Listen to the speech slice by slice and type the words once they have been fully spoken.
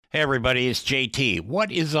Hey everybody, it's JT.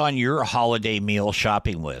 What is on your holiday meal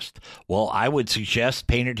shopping list? Well, I would suggest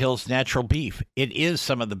Painted Hills Natural Beef. It is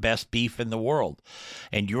some of the best beef in the world,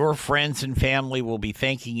 and your friends and family will be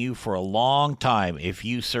thanking you for a long time if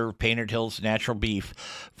you serve Painted Hills Natural Beef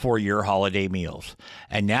for your holiday meals.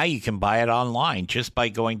 And now you can buy it online just by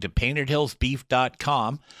going to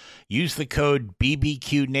paintedhillsbeef.com. Use the code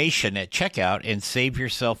BBQNation at checkout and save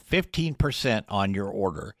yourself 15% on your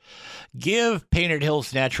order. Give Painted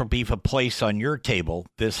Hills Natural Beef a place on your table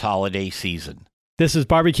this holiday season. This is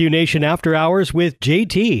Barbecue Nation After Hours with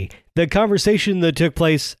JT, the conversation that took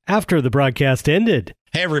place after the broadcast ended.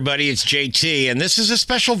 Hey everybody, it's JT, and this is a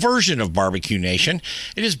special version of Barbecue Nation.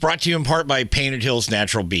 It is brought to you in part by Painted Hills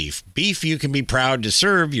Natural Beef. Beef you can be proud to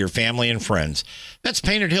serve your family and friends. That's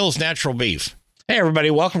Painted Hills Natural Beef. Hey everybody,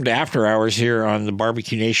 welcome to After Hours here on the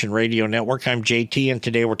Barbecue Nation Radio Network. I'm JT, and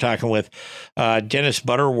today we're talking with Dennis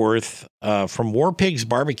Butterworth from War Pigs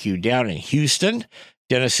Barbecue down in Houston.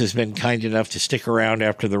 Dennis has been kind enough to stick around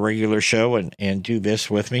after the regular show and do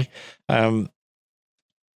this with me. When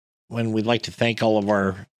we'd like to thank all of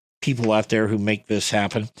our people out there who make this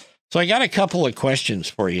happen. So I got a couple of questions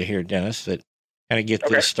for you here, Dennis, that kind of get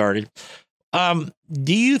this started.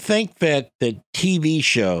 Do you think that the TV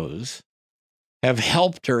shows have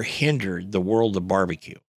helped or hindered the world of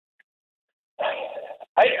barbecue?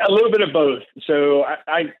 A little bit of both. So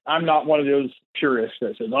I'm not one of those purists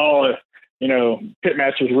that says,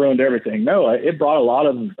 Pitmasters ruined everything. No, it brought a lot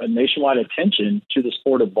of nationwide attention to the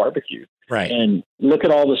sport of barbecue. Right. And look at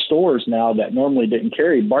all the stores now that normally didn't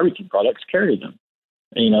carry barbecue products carry them.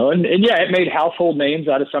 And yeah, it made household names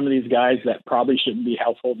out of some of these guys that probably shouldn't be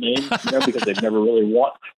household names, because they've never really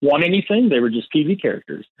won anything. They were just TV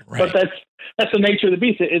characters. Right. But that's the nature of the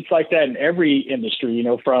beast. It's like that in every industry,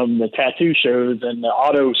 from the tattoo shows and the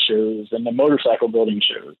auto shows and the motorcycle building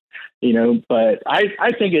shows, but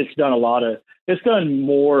I think it's done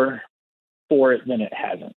more for it than it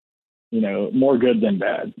hasn't, more good than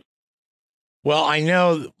bad. Well, I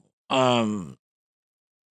know, I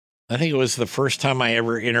think it was the first time I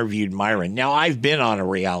ever interviewed Myron. Now, I've been on a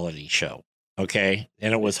reality show, okay?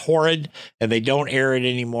 And it was horrid, and they don't air it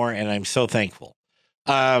anymore, and I'm so thankful.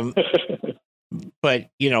 But,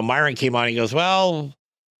 Myron came on, he goes, well,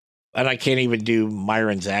 and I can't even do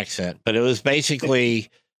Myron's accent, but it was basically,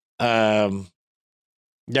 there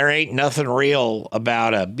ain't nothing real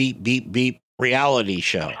about a beep, beep, beep reality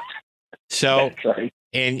show. So, right.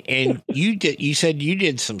 and you said you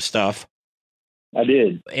did some stuff. I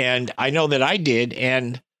did. And I know that I did.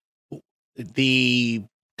 And the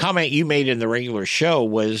comment you made in the regular show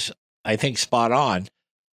was, I think, spot on.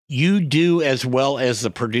 You do as well as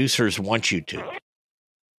the producers want you to.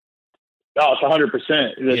 Oh, it's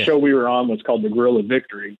 100%. The show we were on was called The Grill of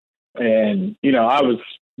Victory. And, I was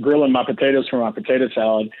grilling my potatoes for my potato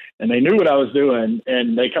salad, and they knew what I was doing,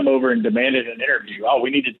 and they come over and demanded an interview. Oh,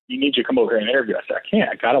 you need you to come over here and interview. I said, I can't.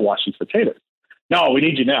 I got to wash these potatoes. No, we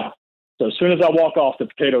need you now. So as soon as I walk off, the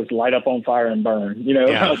potatoes light up on fire and burn.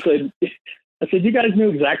 Yeah. I said, you guys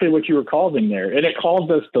knew exactly what you were causing there, and it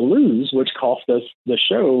caused us to lose, which cost us the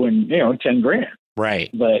show and $10,000.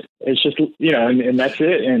 Right. But it's just and that's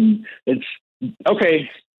it. And it's okay.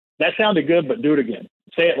 That sounded good, but do it again.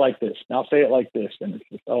 Say it like this. Now say it like this, and it's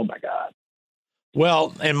just oh my god.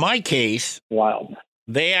 Well, in my case, wild.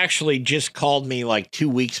 They actually just called me like 2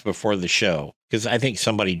 weeks before the show because I think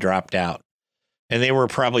somebody dropped out. And they were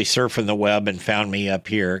probably surfing the web and found me up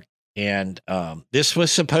here. And this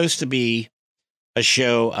was supposed to be a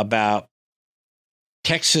show about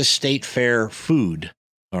Texas State Fair food.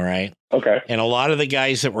 All right. Okay. And a lot of the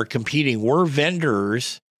guys that were competing were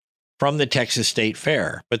vendors from the Texas State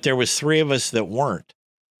Fair. But there was 3 of us that weren't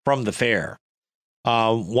from the fair.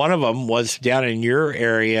 One of them was down in your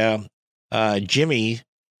area, Jimmy,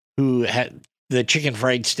 who had the chicken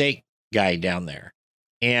fried steak guy down there.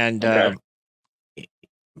 And okay.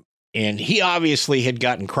 And he obviously had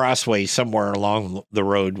gotten crossways somewhere along the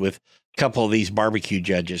road with a couple of these barbecue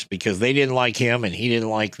judges because they didn't like him and he didn't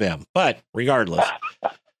like them. But regardless,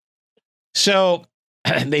 so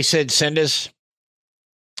they said, send us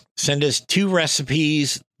 2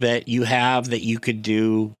 recipes that you have that you could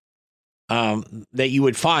do, that you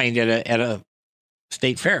would find at a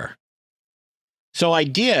state fair. So I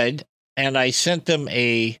did, and I sent them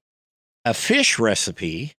a fish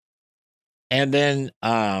recipe. And then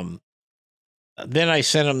I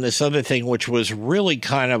sent them this other thing, which was really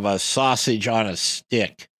kind of a sausage on a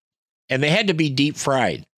stick. And they had to be deep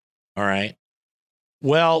fried. All right.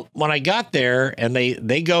 Well, when I got there and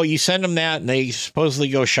they go, you send them that and they supposedly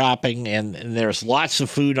go shopping and there's lots of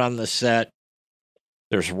food on the set.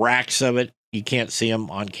 There's racks of it. You can't see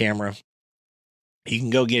them on camera. You can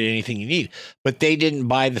go get anything you need. But they didn't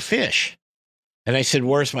buy the fish. And I said,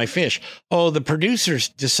 where's my fish? Oh, the producers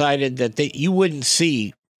decided that you wouldn't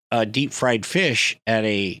see deep fried fish at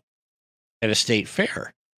a state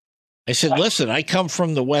fair. I said, listen, I come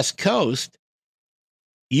from the West Coast.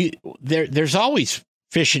 There's always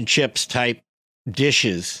fish and chips type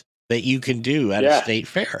dishes that you can do at a state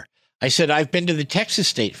fair. I said, I've been to the Texas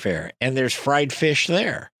State Fair and there's fried fish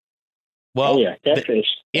there. Well, catfish.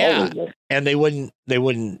 And they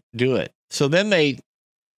wouldn't do it. So then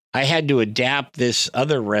I had to adapt this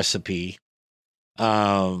other recipe,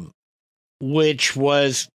 which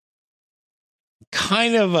was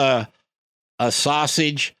kind of a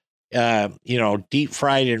sausage, deep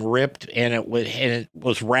fried and ripped, and it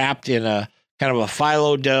was wrapped in a kind of a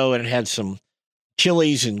phyllo dough, and it had some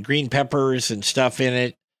chilies and green peppers and stuff in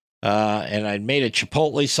it. And I'd made a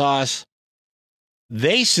chipotle sauce.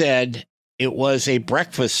 They said it was a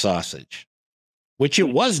breakfast sausage, which it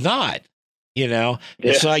was not, And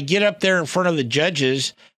so I get up there in front of the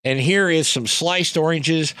judges, and here is some sliced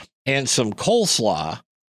oranges and some coleslaw.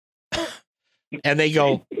 And they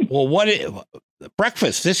go, well,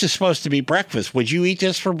 breakfast? This is supposed to be breakfast. Would you eat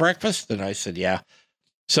this for breakfast? And I said, yeah.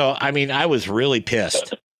 So, I mean, I was really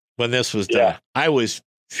pissed when this was done. I was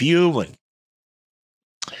fuming.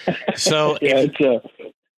 So,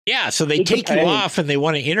 so they take you off and they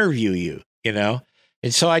want to interview you,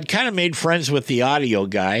 And so I'd kind of made friends with the audio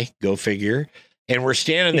guy, go figure. And we're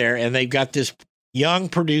standing there and they've got this young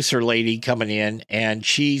producer lady coming in, and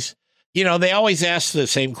she's, they always ask the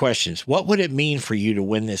same questions. What would it mean for you to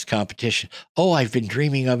win this competition? Oh, I've been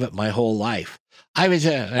dreaming of it my whole life.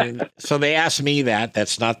 So they asked me that.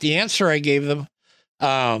 That's not the answer I gave them.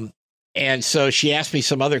 And so she asked me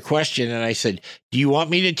some other question, and I said, do you want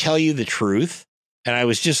me to tell you the truth? And I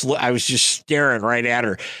was just staring right at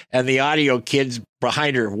her, and the audio kid's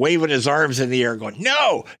behind her waving his arms in the air going,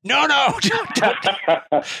 no,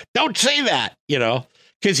 don't say that,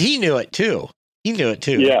 because he knew it too.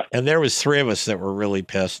 Yeah. And there was 3 of us that were really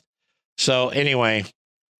pissed. So anyway,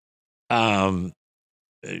 so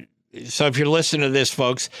if you're listening to this,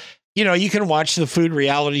 folks, you can watch the food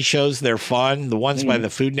reality shows. They're fun. The ones by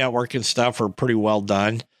the Food Network and stuff are pretty well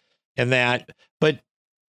done and that, but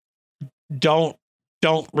don't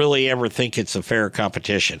really ever think it's a fair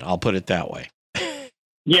competition. I'll put it that way.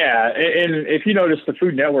 Yeah. And if you notice, the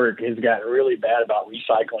Food Network has gotten really bad about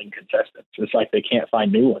recycling contestants. It's like they can't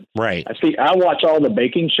find new ones. Right. I watch all the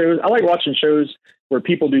baking shows. I like watching shows where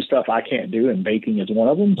people do stuff I can't do, and baking is one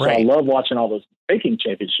of them. So I love watching all those baking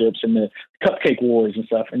championships and the cupcake wars and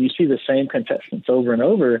stuff. And you see the same contestants over and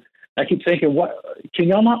over. I keep thinking, what, can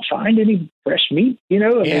y'all not find any fresh meat? Mean,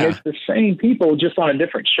 it's the same people just on a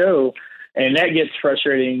different show. And that gets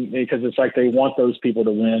frustrating because it's like they want those people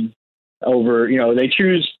to win over, they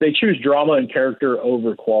choose drama and character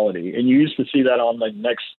over quality. And you used to see that on the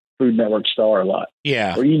next Food Network star a lot.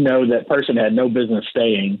 Yeah. Where that person had no business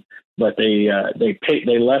staying, but they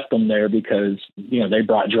left them there because, they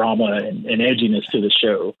brought drama and edginess to the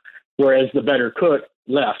show. Whereas the better cook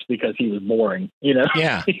left because he was boring,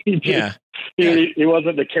 Yeah. He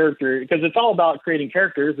wasn't the character, because it's all about creating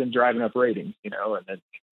characters and driving up ratings, and then.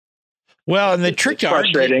 Well, and the trick to our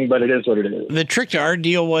frustrating, but it is what it is. The trick to our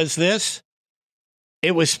deal was this.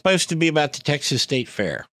 It was supposed to be about the Texas State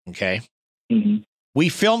Fair. Okay. Mm-hmm. We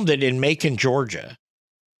filmed it in Macon, Georgia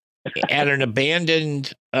at an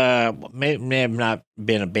abandoned, may have not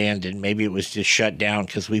been abandoned. Maybe it was just shut down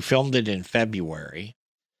because we filmed it in February.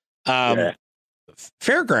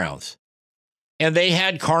 Fairgrounds. And they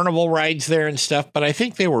had carnival rides there and stuff, but I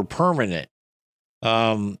think they were permanent.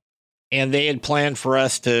 And they had planned for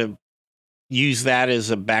us to use that as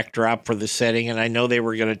a backdrop for the setting. And I know they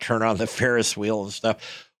were going to turn on the Ferris wheel and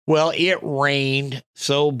stuff. Well, it rained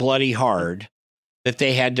so bloody hard that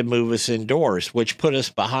they had to move us indoors, which put us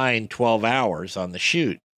behind 12 hours on the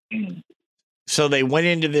shoot. So they went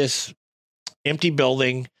into this empty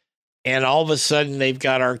building, and all of a sudden they've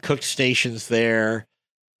got our cook stations there,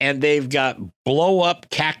 and they've got blow up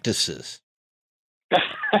cactuses.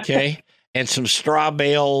 Okay. And some straw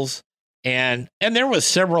bales. And there was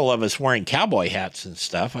several of us wearing cowboy hats and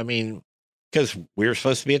stuff. I mean, because we were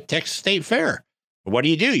supposed to be at Texas State Fair. What do?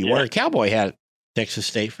 You wear a cowboy hat at Texas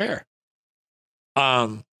State Fair.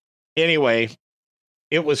 Anyway,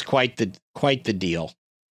 it was quite the deal.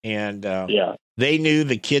 And they knew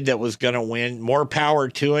the kid that was going to win. More power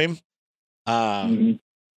to him.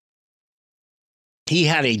 He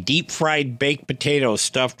had a deep fried baked potato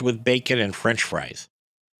stuffed with bacon and French fries.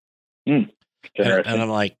 And I'm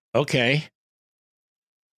like, okay,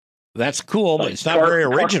 that's cool, but it's not very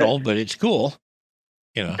original, but it's cool.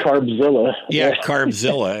 Carbzilla. Yeah,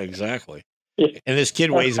 Carbzilla, exactly. And this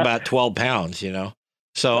kid weighs about 12 pounds,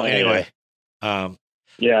 So anyway,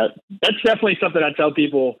 yeah, that's definitely something I tell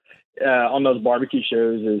people on those barbecue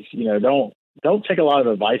shows is, don't take a lot of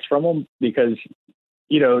advice from them because,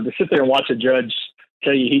 to sit there and watch a judge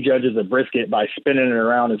tell you he judges a brisket by spinning it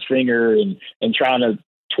around his finger and trying to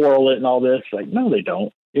twirl it and all this, like, no, they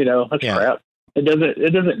don't, that's crap. It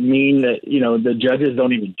doesn't mean that, the judges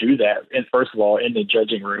don't even do that. And first of all, in the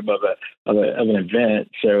judging room of an event.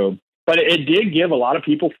 So, but it did give a lot of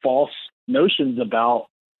people false notions about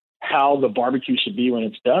how the barbecue should be when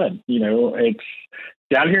it's done. It's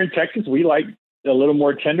down here in Texas, we like a little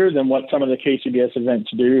more tender than what some of the KCBS events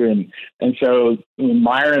do. And so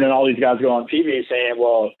Myron and all these guys go on TV saying,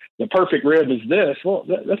 well, the perfect rib is this. Well,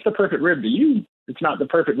 that's the perfect rib to you. It's not the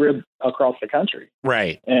perfect rib across the country.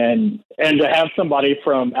 Right. And to have somebody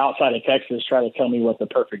from outside of Texas try to tell me what the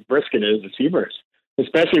perfect brisket is, it's hubris,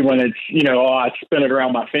 especially when it's, I spin it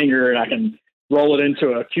around my finger and I can roll it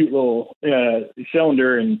into a cute little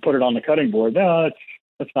cylinder and put it on the cutting board. No,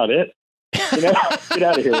 that's not it. Get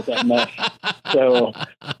out of here with that mess. So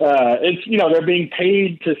it's, they're being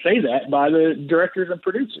paid to say that by the directors and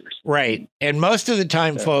producers. Right. And most of the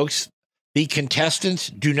time, folks, the contestants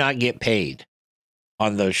do not get paid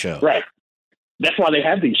on those shows. Right. That's why they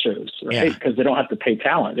have these shows, right? Because they don't have to pay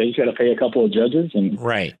talent. They just got to pay a couple of judges and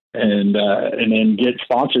then get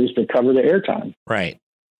sponsors to cover the airtime. Right.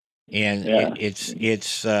 And it's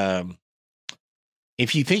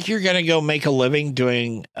if you think you're going to go make a living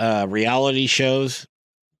doing reality shows,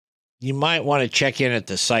 you might want to check in at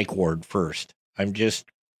the psych ward first.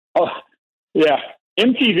 Oh, yeah.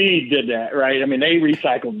 MTV did that, right? I mean, they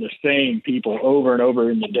recycled the same people over and over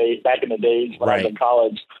back in the days when I was in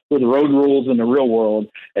college with Road Rules in the Real World.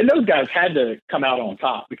 And those guys had to come out on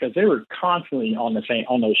top because they were constantly on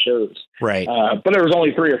those shows. Right. But there was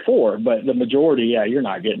only 3 or 4, but the majority, you're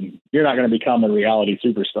not going to become a reality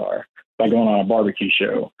superstar by going on a barbecue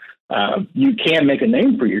show. You can make a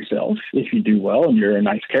name for yourself if you do well and you're a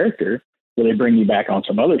nice character, where they bring you back on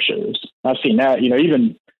some other shows. I've seen that,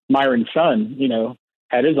 even Myron's son,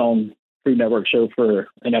 had his own Food Network show for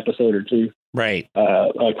an episode or 2. Right.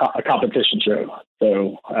 A competition show.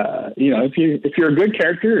 So, if you're a good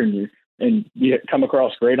character and you come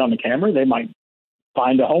across great on the camera, they might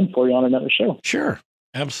find a home for you on another show. Sure.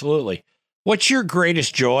 Absolutely. What's your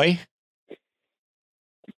greatest joy?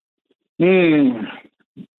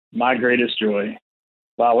 My greatest joy.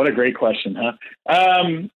 Wow, what a great question, huh?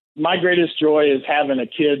 My greatest joy is having a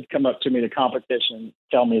kid come up to me at a competition,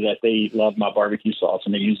 tell me that they love my barbecue sauce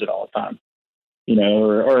and they use it all the time.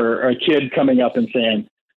 Or a kid coming up and saying,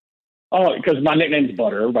 oh, because my nickname's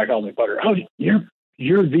Butter. Everybody calls me Butter. Oh,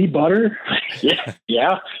 you're the Butter?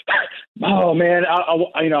 Yeah. Oh man,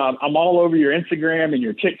 I'm all over your Instagram and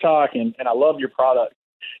your TikTok and I love your product.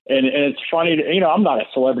 And it's funny to, I'm not a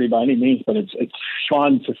celebrity by any means, but it's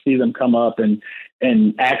fun to see them come up and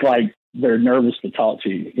act like they're nervous to talk to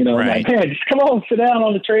you, right. Like, man, just come on, sit down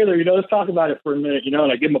on the trailer, let's talk about it for a minute, and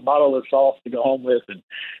I give them a bottle of sauce to go home with.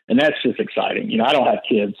 And that's just exciting. I don't have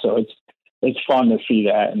kids, so it's fun to see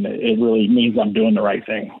that. And it really means I'm doing the right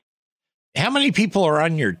thing. How many people are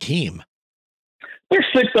on your team? There's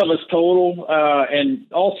 6 of us total. And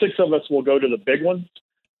all 6 of us will go to the big ones.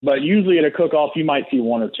 But usually at a cook-off, you might see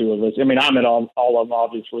 1 or 2 of us. I mean, I'm at all of them,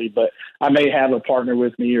 obviously, but I may have a partner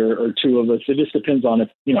with me or 2 of us. It just depends on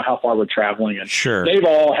how far we're traveling. And sure. They've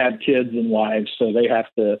all had kids and wives, so they have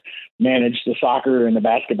to manage the soccer and the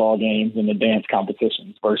basketball games and the dance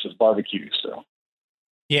competitions versus barbecue. So,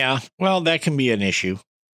 yeah, well, that can be an issue,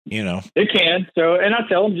 It can. So, and I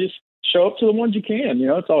tell them just show up to the ones you can.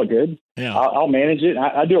 It's all good. Yeah, I'll manage it.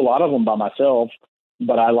 I do a lot of them by myself.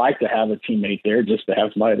 But I like to have a teammate there just to have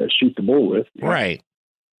somebody to shoot the bull with. Right.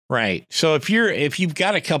 So if you've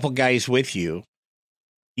got a couple guys with you,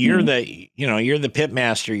 you're you're the pit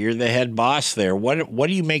master, you're the head boss there. What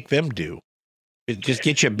do you make them do? Just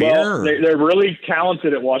get you a beer? Well, they're really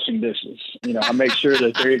talented at washing dishes. I make sure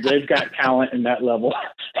that they've got talent in that level.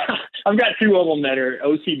 I've got 2 of them that are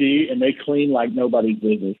OCD and they clean like nobody's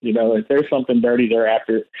business. If there's something dirty, they're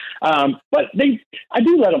after it. But I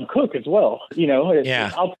do let them cook as well.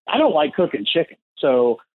 I don't like cooking chicken.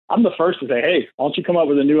 So I'm the first to say, hey, why don't you come up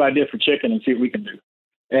with a new idea for chicken and see what we can do?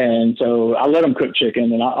 And so I let them cook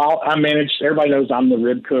chicken and I manage, everybody knows I'm the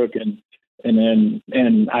rib cook and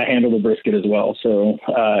I handle the brisket as well. So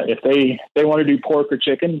if they want to do pork or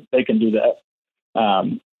chicken, they can do that.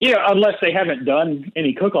 Unless they haven't done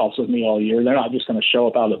any cook-offs with me all year, they're not just going to show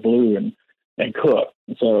up out of the blue and cook.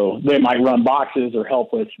 So they might run boxes or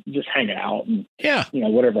help with just hanging out and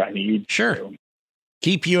whatever I need. Sure. So,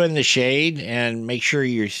 keep you in the shade and make sure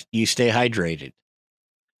you stay hydrated.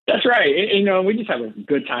 That's right. We just have a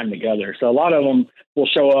good time together. So a lot of them will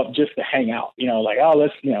show up just to hang out, like, oh,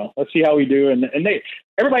 let's see how we do. And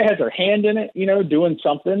everybody has their hand in it, doing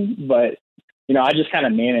something, but, I just kind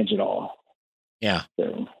of manage it all. Yeah.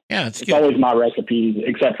 So yeah. It's always my recipe,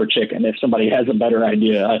 except for chicken. If somebody has a better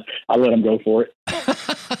idea, I let them go for it.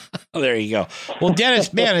 Oh, there you go. Well,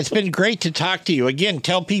 Dennis, man, it's been great to talk to you again.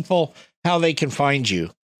 Tell people how they can find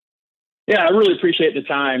you. Yeah, I really appreciate the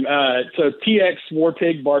time. So TX War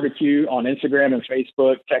Pig Barbecue on Instagram and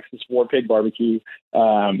Facebook, Texas War Pig Barbecue,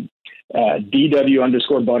 DW_butter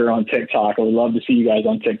on TikTok. I would love to see you guys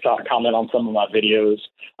on TikTok, comment on some of my videos.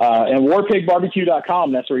 And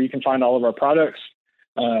warpigbarbecue.com, that's where you can find all of our products.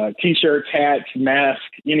 T-shirts, hats, masks,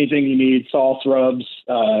 anything you need, sauce, rubs,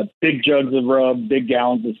 big jugs of rub, big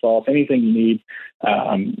gallons of sauce, anything you need.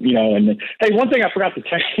 And hey, one thing I forgot to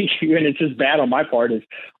tell you, and it's just bad on my part, is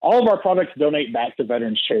all of our products donate back to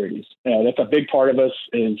veterans charities. That's a big part of us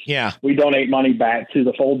is we donate money back to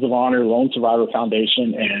the Folds of Honor, Lone Survivor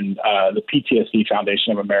Foundation, and the PTSD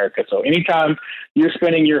Foundation of America. So anytime you're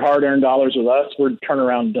spending your hard-earned dollars with us, we're turning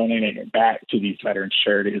around and donating it back to these veterans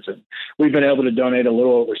charities. And we've been able to donate a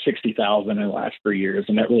little over $60,000 in the last 3 years,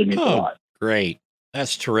 and that really means a lot. Great.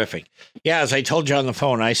 That's terrific. Yeah, as I told you on the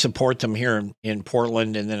phone, I support them here in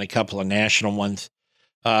Portland and then a couple of national ones.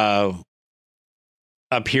 Up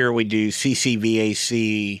here, we do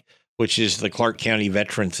CCVAC, which is the Clark County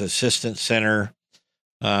Veterans Assistance Center.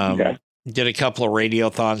 Did a couple of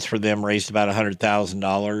radiothons for them, raised about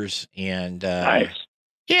 $100,000. And nice.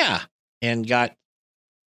 Yeah, and got,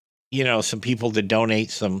 some people to donate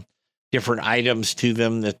some different items to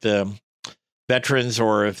them that the veterans,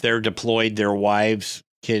 or if they're deployed, their wives,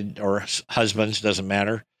 kid, or husbands, doesn't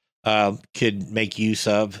matter, could make use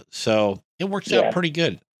of. So it works out pretty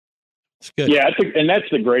good. It's good. Yeah, and that's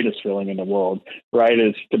the greatest feeling in the world, right?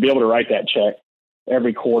 Is to be able to write that check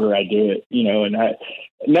every quarter. I do it, and I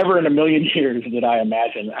never in a million years did I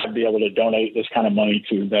imagine I'd be able to donate this kind of money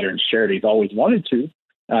to veterans charities. Always wanted to,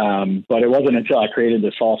 but it wasn't until I created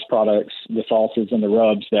the sauce products, the sauces and the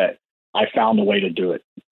rubs, that I found a way to do it.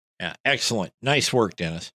 Yeah, excellent. Nice work,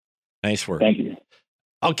 Dennis. Nice work. Thank you.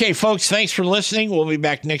 Okay, folks, thanks for listening. We'll be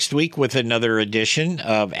back next week with another edition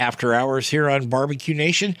of After Hours here on Barbecue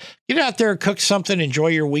Nation. Get out there, cook something, enjoy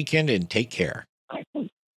your weekend, and take care.